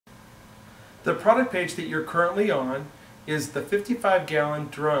The product page that you're currently on is the 55-gallon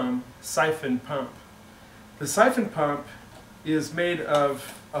drum siphon pump. The siphon pump is made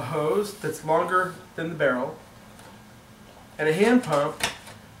of a hose that's longer than the barrel and a hand pump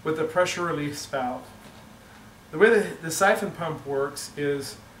with a pressure release valve. The way the siphon pump works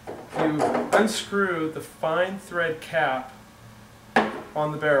is you unscrew the fine thread cap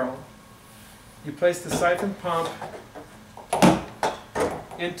on the barrel. You place the siphon pump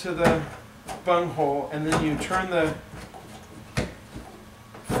into the bung hole, and then you turn the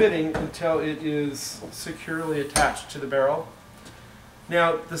fitting until it is securely attached to the barrel.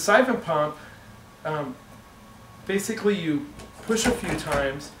 Now, the siphon pump, basically you push a few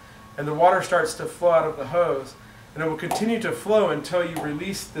times and the water starts to flow out of the hose, and it will continue to flow until you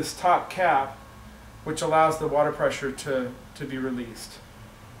release this top cap, which allows the water pressure to be released.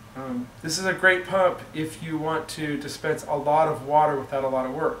 This is a great pump if you want to dispense a lot of water without a lot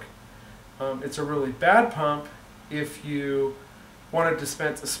of work. It's a really bad pump if you want to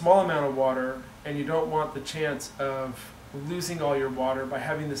dispense a small amount of water and you don't want the chance of losing all your water by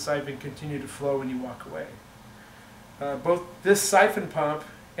having the siphon continue to flow when you walk away. Both this siphon pump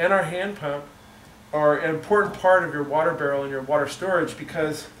and our hand pump are an important part of your water barrel and your water storage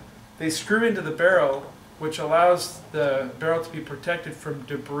because they screw into the barrel, which allows the barrel to be protected from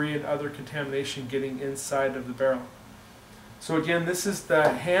debris and other contamination getting inside of the barrel. So again, this is the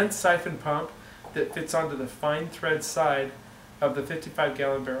hand siphon pump that fits onto the fine thread side of the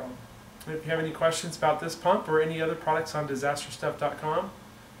 55-gallon barrel. If you have any questions about this pump or any other products on disasterstuff.com,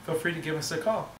 feel free to give us a call.